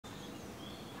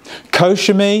Koch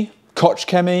Chemie, Koch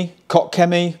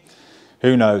Chemie,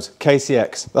 who knows?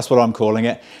 KCX, that's what I'm calling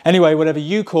it. Anyway, whatever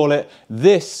you call it,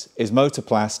 this is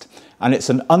Motorplast, and it's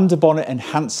an underbonnet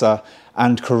enhancer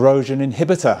and corrosion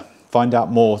inhibitor. Find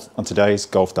out more on today's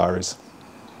Golf Diaries.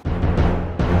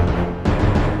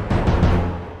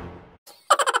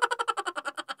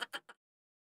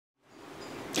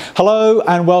 Hello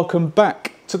and welcome back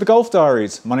to the Golf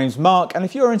Diaries. My name's Mark, and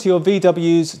if you're into your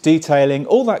VWs, detailing,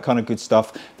 all that kind of good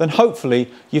stuff, then hopefully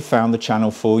you've found the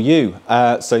channel for you.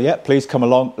 So yeah, please come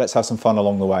along, let's have some fun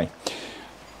along the way.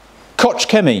 Koch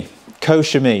Chemie, Koch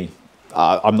Chemie.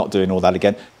 I'm not doing all that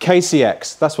again.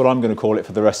 KCX, that's what I'm going to call it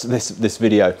for the rest of this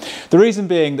video. The reason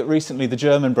being that recently the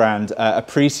German brand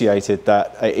appreciated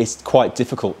that it's quite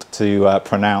difficult to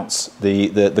pronounce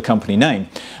the company name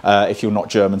if you're not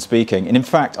German speaking. And in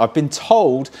fact, I've been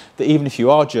told that even if you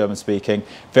are German speaking,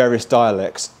 various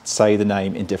dialects say the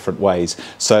name in different ways.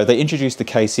 So they introduced the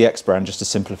KCX brand just to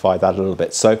simplify that a little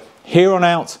bit. So here on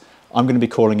out, I'm going to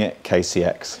be calling it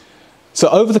KCX. So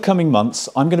over the coming months,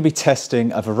 I'm going to be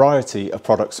testing a variety of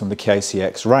products from the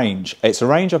KCX range. It's a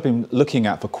range I've been looking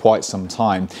at for quite some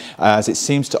time, as it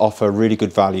seems to offer really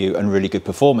good value and really good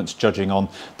performance, judging on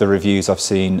the reviews I've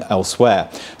seen elsewhere.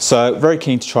 So very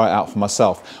keen to try it out for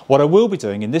myself. What I will be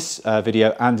doing in this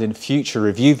video and in future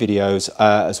review videos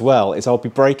as well is I'll be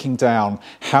breaking down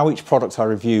how each product I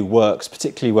review works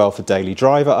particularly well for daily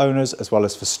driver owners, as well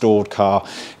as for stored car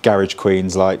garage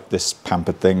queens like this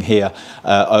pampered thing here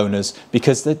owners,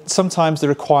 because sometimes the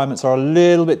requirements are a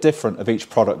little bit different of each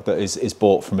product that is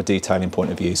bought from a detailing point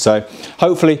of view. So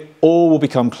hopefully all will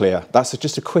become clear. That's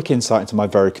just a quick insight into my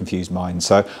very confused mind.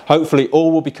 So hopefully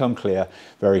all will become clear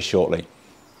very shortly.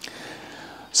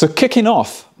 So kicking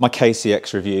off my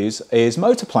KCX reviews is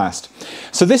Motorplast.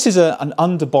 So this is an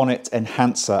underbonnet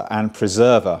enhancer and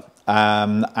preserver.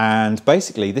 And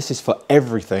basically this is for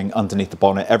everything underneath the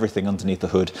bonnet, everything underneath the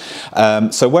hood.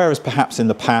 So whereas perhaps in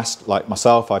the past, like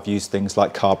myself, I've used things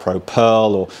like CarPro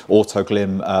Pearl or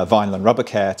Autoglim vinyl and rubber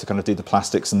care to kind of do the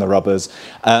plastics and the rubbers,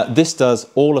 this does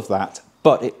all of that,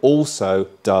 but it also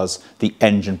does the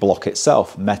engine block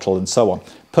itself, metal and so on.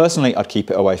 Personally, I'd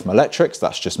keep it away from electrics.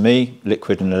 That's just me.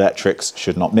 Liquid and electrics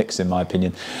should not mix, in my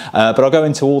opinion. But I'll go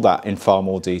into all that in far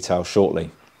more detail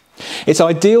shortly. It's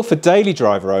ideal for daily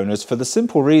driver owners for the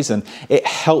simple reason it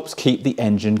helps keep the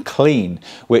engine clean,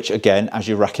 which again, as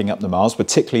you're racking up the miles,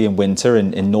 particularly in winter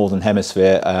in northern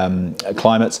hemisphere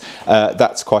climates,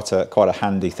 that's quite a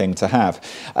handy thing to have.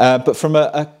 But from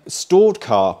a stored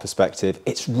car perspective,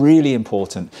 it's really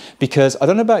important, because I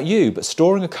don't know about you, but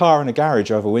storing a car in a garage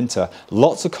over winter,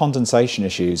 lots of condensation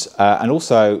issues, and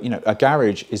also, you know, a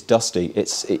garage is dusty.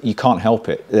 You can't help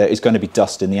it. There is going to be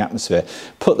dust in the atmosphere.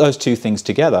 Put those two things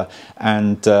together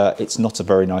and it's not a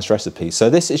very nice recipe. So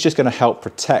this is just going to help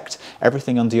protect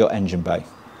everything under your engine bay.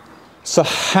 So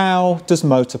how does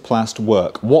Motorplast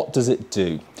work? What does it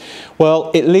do?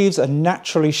 Well, it leaves a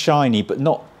naturally shiny, but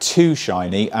not too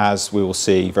shiny, as we will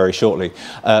see very shortly,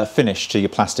 finish to your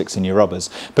plastics and your rubbers.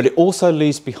 But it also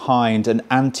leaves behind an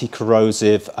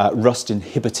anti-corrosive,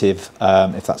 rust-inhibitive,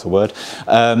 if that's a word,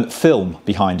 film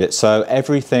behind it. So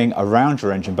everything around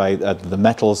your engine bay, the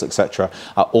metals, etc.,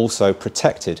 are also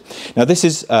protected. Now this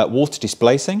is water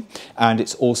displacing, and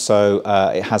it's also,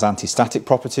 it has anti-static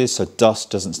properties, so dust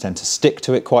doesn't tend to stick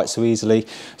to it quite so easily.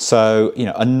 So, you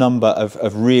know, a number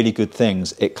of really good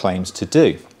things it claims to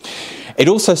do. It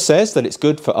also says that it's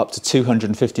good for up to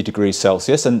 250 degrees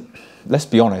Celsius, and let's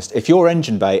be honest, if your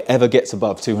engine bay ever gets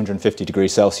above 250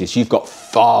 degrees Celsius, you've got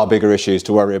far bigger issues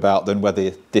to worry about than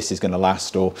whether this is going to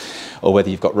last or whether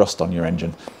you've got rust on your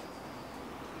engine.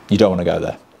 You don't want to go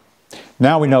there.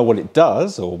 Now we know what it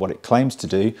does, or what it claims to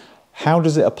do. How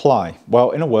does it apply?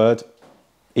 Well, in a word,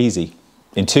 easy.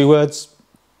 In two words,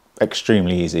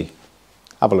 extremely easy.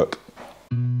 Have a look.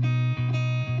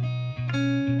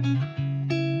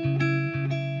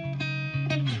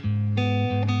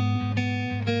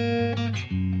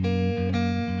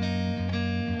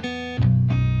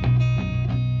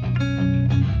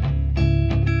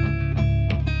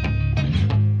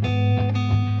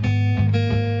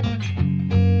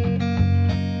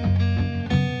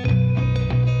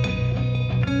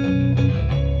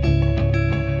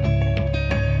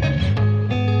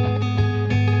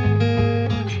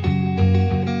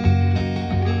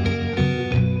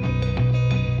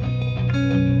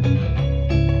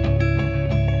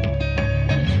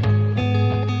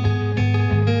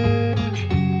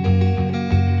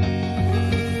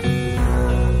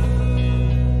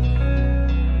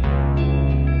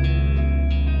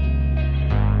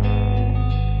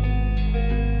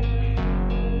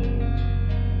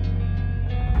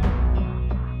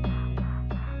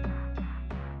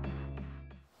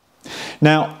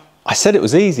 Now, I said it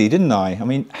was easy, didn't I? I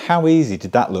mean, how easy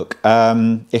did that look?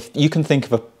 If you can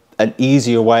think of an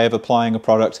easier way of applying a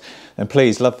product, then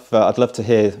please, I'd love to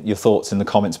hear your thoughts in the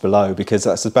comments below, because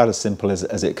that's about as simple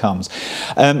as it comes.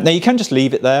 Now, you can just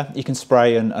leave it there. You can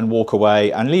spray and walk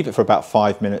away and leave it for about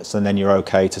 5 minutes, and then you're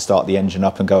okay to start the engine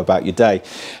up and go about your day.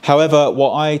 However,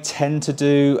 what I tend to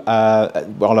do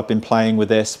while I've been playing with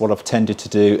this, what I've tended to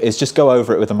do is just go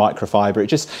over it with a microfiber. It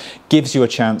just gives you a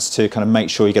chance to kind of make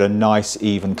sure you get a nice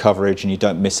even coverage and you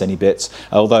don't miss any bits.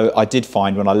 Although I did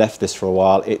find when I left this for a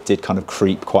while, it did kind of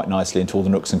creep quite nicely into all the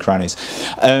nooks and crannies.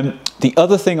 The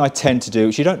other thing I tend to do,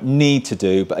 which you don't need to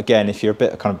do, but again, if you're a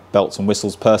bit of kind of belts and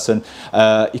whistles person,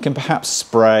 you can perhaps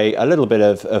spray a little bit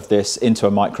of this into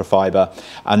a microfiber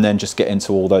and then just get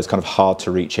into all those kind of hard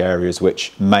to reach areas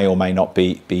which may or may not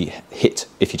be hit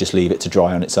if you just leave it to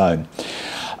dry on its own.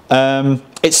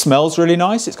 It smells really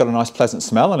nice. It's got a nice pleasant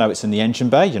smell. I know it's in the engine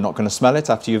bay. You're not going to smell it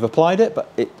after you've applied it,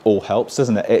 but it all helps,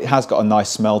 doesn't it? It has got a nice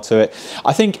smell to it.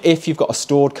 I think if you've got a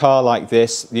stored car like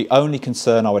this, the only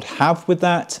concern I would have with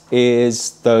that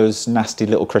is those nasty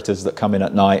little critters that come in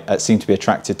at night that seem to be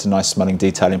attracted to nice smelling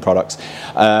detailing products.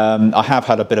 I have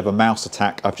had a bit of a mouse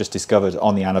attack, I've just discovered,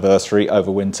 on the anniversary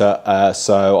over winter,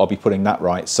 so I'll be putting that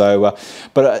right. So,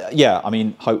 yeah, I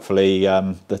mean, hopefully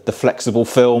the flexible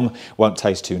film won't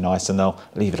taste too nice and they'll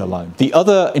leave it alone. The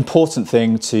other important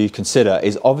thing to consider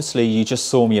is, obviously you just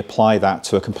saw me apply that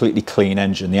to a completely clean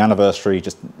engine. The anniversary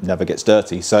just never gets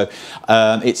dirty, so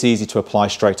it's easy to apply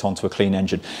straight onto a clean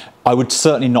engine. I would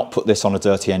certainly not put this on a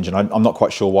dirty engine. I'm not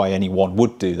quite sure why anyone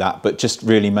would do that, but just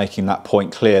really making that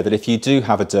point clear that if you do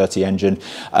have a dirty engine,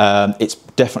 it's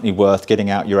definitely worth getting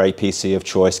out your APC of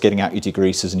choice, getting out your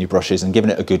degreasers and your brushes and giving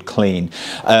it a good clean.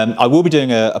 I will be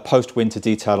doing a post-winter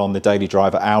detail on the daily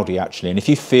driver Audi, actually, and if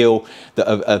you feel that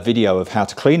a video of how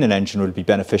to clean an engine would be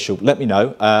beneficial, let me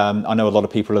know. I know a lot of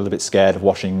people are a little bit scared of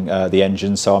washing the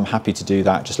engine, so I'm happy to do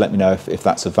that. Just let me know if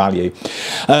that's of value.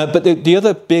 But the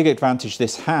other big advantage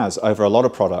this has over a lot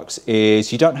of products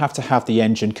is you don't have to have the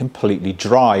engine completely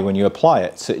dry when you apply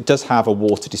it. So it does have a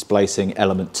water displacing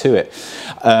element to it.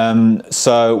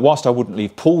 So whilst I wouldn't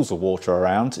leave pools of water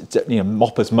around, you know,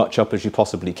 mop as much up as you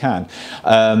possibly can.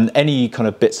 Any kind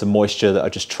of bits of moisture that are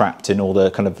just trapped in all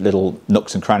the kind of little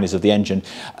nooks and crannies of the engine,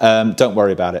 don't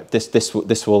worry about it. This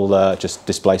will just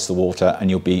displace the water and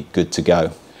you'll be good to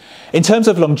go. In terms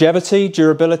of longevity,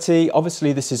 durability,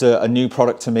 obviously this is a new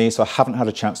product to me, so I haven't had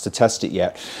a chance to test it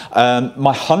yet.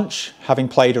 My hunch, having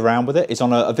played around with it, is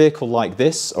on a vehicle like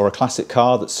this, or a classic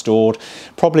car that's stored,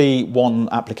 probably one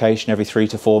application every 3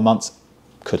 to 4 months.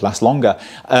 Could last longer,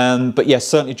 but yes,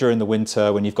 certainly during the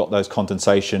winter when you've got those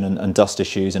condensation and dust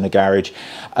issues in a garage.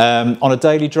 On a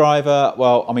daily driver,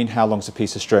 well, I mean, how long's a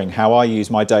piece of string? How I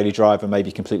use my daily driver may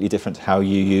be completely different to how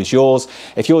you use yours.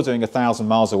 If you're doing 1,000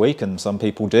 miles a week, and some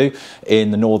people do,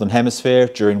 in the Northern Hemisphere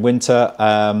during winter,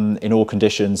 in all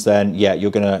conditions, then yeah,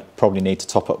 you're going to probably need to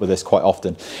top up with this quite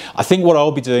often. I think what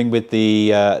I'll be doing with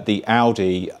the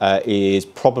Audi is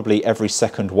probably every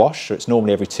second wash, so it's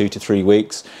normally every 2 to 3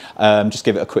 weeks. Just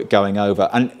give it a quick going over,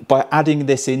 and by adding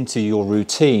this into your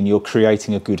routine, you're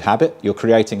creating a good habit. You're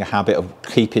creating a habit of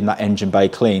keeping that engine bay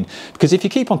clean, because if you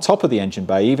keep on top of the engine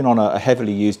bay, even on a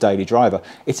heavily used daily driver,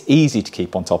 it's easy to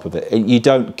keep on top of it. You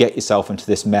don't get yourself into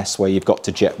this mess where you've got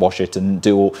to jet wash it and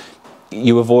do all.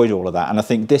 You avoid all of that, and I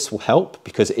think this will help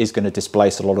because it is going to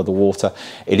displace a lot of the water.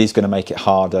 It is going to make it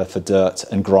harder for dirt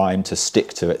and grime to stick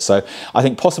to it. So I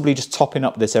think possibly just topping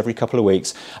up this every couple of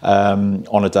weeks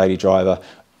on a daily driver,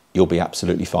 you'll be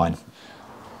absolutely fine.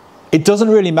 It doesn't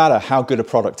really matter how good a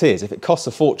product is. If it costs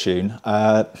a fortune,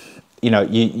 you know,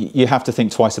 you have to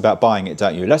think twice about buying it,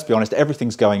 don't you? Let's be honest,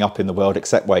 everything's going up in the world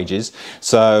except wages.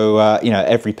 So, you know,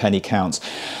 every penny counts.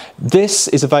 This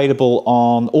is available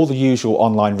on all the usual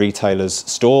online retailers'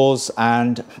 stores,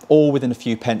 and all within a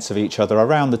few pence of each other,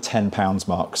 around the £10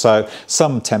 mark. So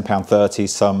some £10.30,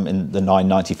 some in the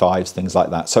 £9.95s, things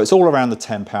like that. So it's all around the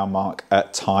 £10 mark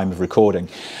at time of recording,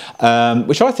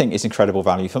 which I think is incredible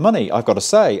value for money, I've got to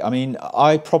say. I mean,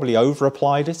 I probably over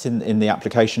applied it in the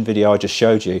application video I just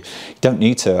showed you. You don't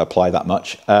need to apply that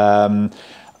much.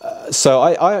 So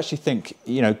I actually think,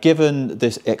 you know, given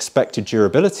this expected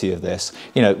durability of this,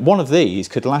 you know, one of these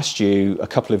could last you a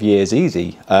couple of years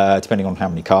easy, depending on how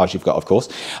many cars you've got, of course.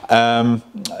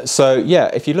 So yeah,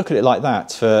 if you look at it like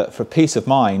that, for peace of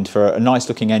mind, for a nice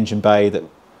looking engine bay that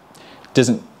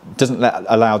doesn't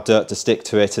allow dirt to stick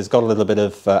to it, has got a little bit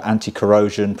of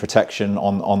anti-corrosion protection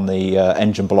on the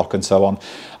engine block and so on,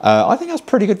 I think that's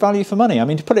pretty good value for money. I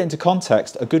mean, to put it into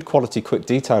context, a good quality quick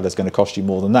detailer is going to cost you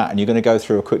more than that, and you're going to go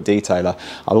through a quick detailer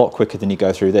a lot quicker than you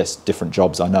go through this. Different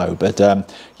jobs, I know, but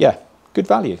yeah, good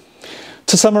value.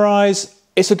 To summarise,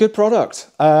 it's a good product.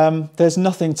 There's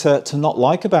nothing to not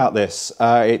like about this.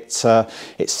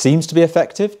 It seems to be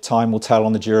effective. Time will tell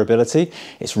on the durability.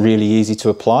 It's really easy to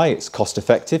apply. It's cost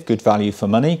effective, good value for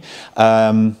money.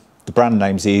 The brand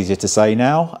name's easier to say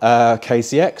now,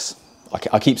 KCX.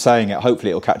 I keep saying it, hopefully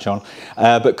it'll catch on.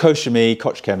 But Koch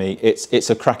Chemie, it's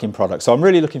a cracking product. So I'm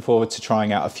really looking forward to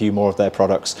trying out a few more of their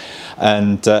products.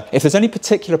 And if there's any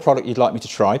particular product you'd like me to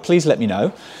try, please let me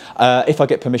know. If I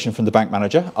get permission from the bank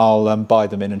manager, I'll buy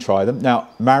them in and try them. Now,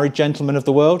 married gentlemen of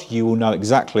the world, you will know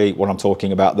exactly what I'm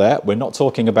talking about there. We're not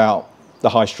talking about the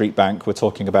high street bank, we're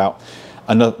talking about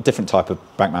another different type of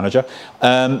bank manager.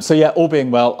 So yeah, all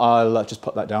being well, I'll just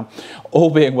put that down. All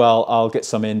being well, I'll get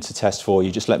some in to test for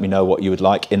you. Just let me know what you would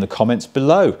like in the comments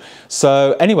below.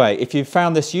 So anyway, if you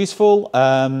found this useful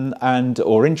and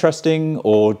or interesting,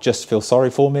 or just feel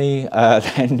sorry for me,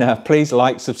 then please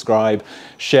like, subscribe,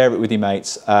 share it with your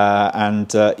mates,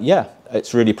 yeah,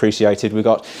 it's really appreciated. We've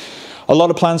got a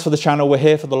lot of plans for the channel. We're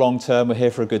here for the long term. We're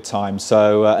here for a good time.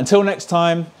 So until next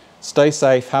time, stay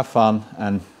safe, have fun,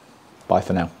 and bye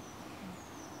for now.